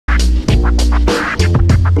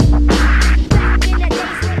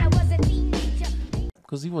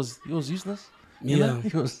because he was useless. Yeah.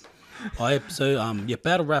 He was. So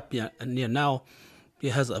battle rap, and now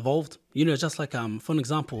it has evolved. Just like for an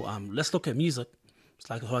example, let's look at music. It's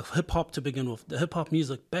like hip hop to begin with. The hip hop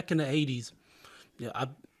music back in the 80s. Yeah,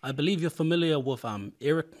 I believe you're familiar with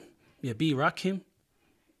Eric, B. Rakim.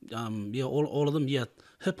 All of them. Yeah,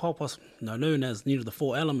 hip hop was known as the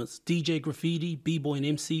four elements: DJ, graffiti, b-boy, and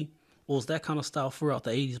MC. Was that kind of style throughout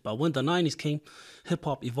the 80s. But when the 90s came, hip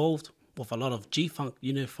hop evolved with a lot of G-funk.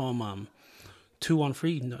 From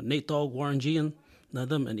 213, Nate Dogg, Warren G, and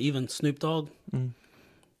them, and even Snoop Dogg.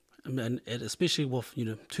 And especially with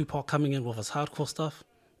Tupac coming in with his hardcore stuff,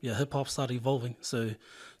 hip hop started evolving. So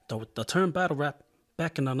the term battle rap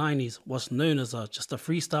back in the 90s was known as just a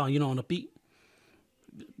freestyle, on a beat.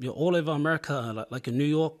 You're all over America, like in New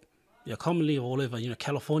York, commonly all over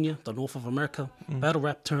California, the north of America. Battle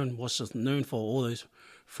rap term was just known for all those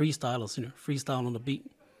freestylers, freestyle on the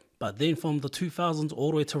beat. But then from the 2000s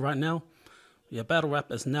all the way to right now, battle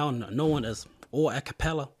rap is now known as all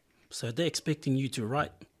acapella. So they're expecting you to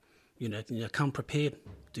write. Come prepared,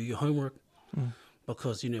 do your homework,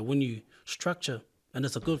 because when you structure, and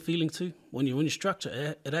it's a good feeling too. When you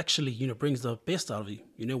structure, it actually brings the best out of you.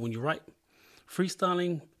 When you write,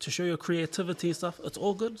 freestyling to show your creativity and stuff, it's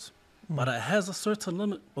all good, but it has a certain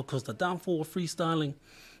limit, because the downfall of freestyling,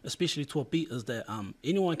 especially to a beat, is that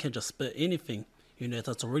anyone can just spit anything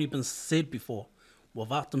that's already been said before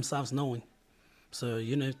without themselves knowing. So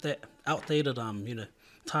that outdated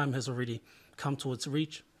time has already come to its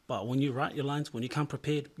reach. But when you write your lines, when you come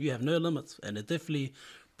prepared, you have no limits, and it definitely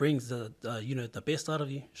brings the best out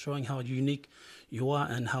of you, showing how unique you are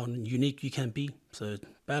and how unique you can be. So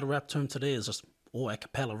battle rap term today is just all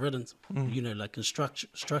acapella rhythms, like in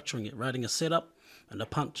structuring it, writing a setup and a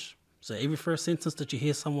punch. So every first sentence that you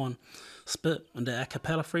hear someone spit in the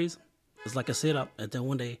acapella phrase is like a setup, and then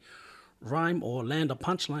when they rhyme or land a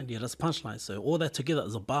punchline, that's a punchline. So all that together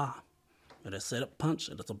is a bar, and a setup punch,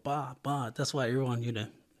 and it's a bar. That's why everyone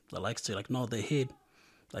that likes to nod their head,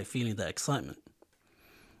 like feeling that excitement.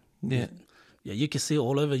 Yeah, you can see it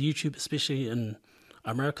all over YouTube, especially in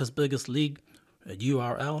America's biggest league,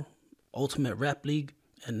 URL, Ultimate Rap League,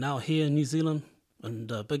 and now here in New Zealand, and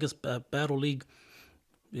the biggest battle league,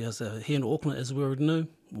 here in Auckland, as we already know,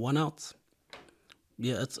 1 ounce.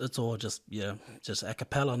 It's all just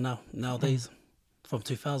acapella nowadays, from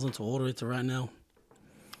 2000 to all the way to right now.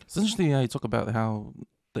 It's interesting how you talk about how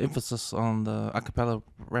the emphasis on the acapella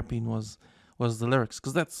rapping was the lyrics,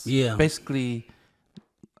 because that's basically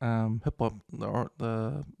hip hop,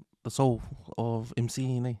 the soul of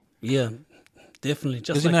MCing. Eh? Yeah, definitely.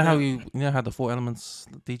 Just because how how the four elements,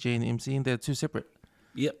 the DJ and the MCing, they're two separate.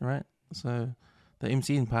 Yep. Right. So the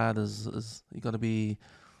MCing part is you got to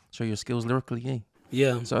show your skills lyrically. Eh?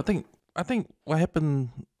 Yeah. So I think what happened.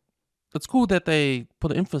 It's cool that they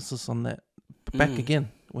put an emphasis on that back again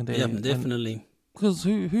when they. Yeah, definitely. Because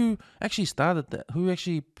who actually started that? Who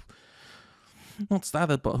actually not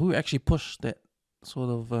started, but who actually pushed that sort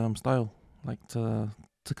of style, like to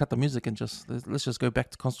cut the music and let's just go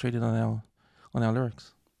back to concentrating on our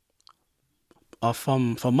lyrics.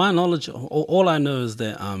 From my knowledge, all I know is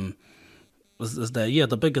that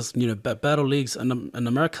the biggest battle leagues in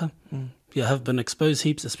America have been exposed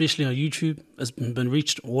heaps, especially on YouTube. It's been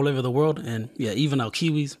reached all over the world, and even our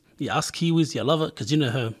Kiwis. Us Kiwis, love it, because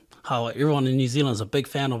how everyone in New Zealand is a big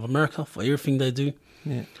fan of America for everything they do.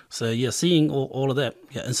 Yeah. So seeing all of that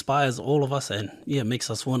inspires all of us, and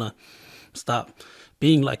makes us want to start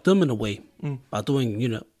being like them in a way by doing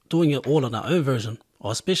it all in our own version.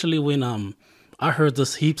 Or especially when I heard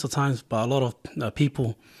this heaps of times by a lot of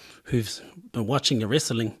people who've been watching the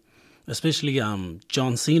wrestling, especially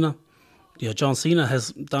John Cena. John Cena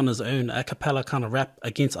has done his own a cappella kind of rap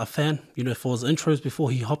against a fan, for his intros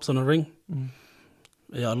before he hops on the ring.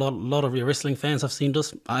 A lot of your wrestling fans have seen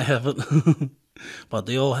this. I haven't, but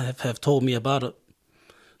they all have told me about it.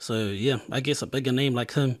 So I guess a bigger name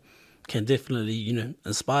like him can definitely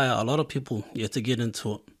inspire a lot of people to get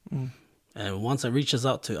into it. And once it reaches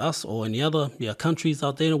out to us or any other countries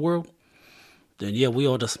out there in the world, then we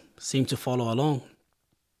all just seem to follow along.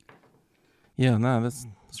 Yeah, no, that's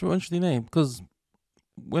a real interesting name, because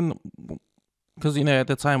at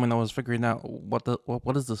the time when I was figuring out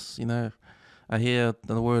what is this, I hear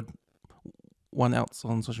the word 1 ounce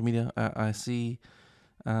on social media. I see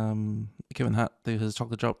Kevin Hart do his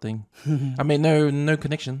chocolate drop thing. I made no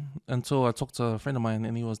connection until I talked to a friend of mine,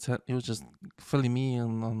 and he was just filling me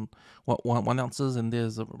in on what 1 ounce is, and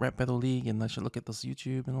there's a rap battle league, and I should look at this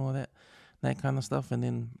YouTube and all that kind of stuff, and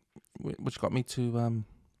then which got me to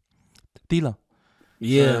Dealer.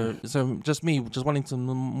 Yeah. So just wanting to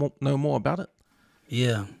know more about it.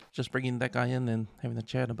 Yeah. just bringing that guy in and having a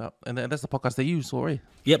chat about, and that's the podcast that you saw, eh?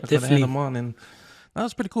 Yep, That's why they had definitely. him on, and that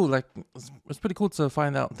was pretty cool. Like it's pretty cool to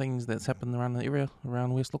find out things that's happened around the area,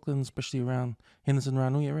 around West Auckland, especially around Henderson,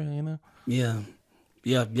 Ranui area. You know. Yeah.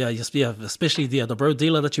 Yeah, especially the bro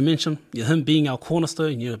dealer that you mentioned. Yeah, him being our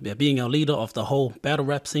cornerstone, being our leader of the whole battle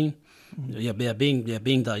rap scene. Being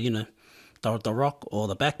the the rock or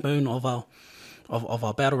the backbone of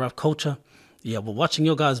our battle rap culture. Yeah, but watching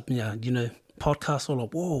your guys, podcasts, all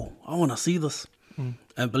like, whoa, I want to see this.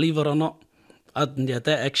 And believe it or not, that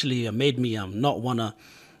actually made me not wanna.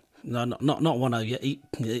 No, not want to eat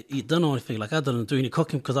dinner or anything. Like I didn't do any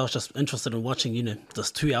cooking because I was just interested in watching,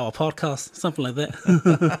 this 2-hour podcast, something like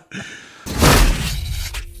that.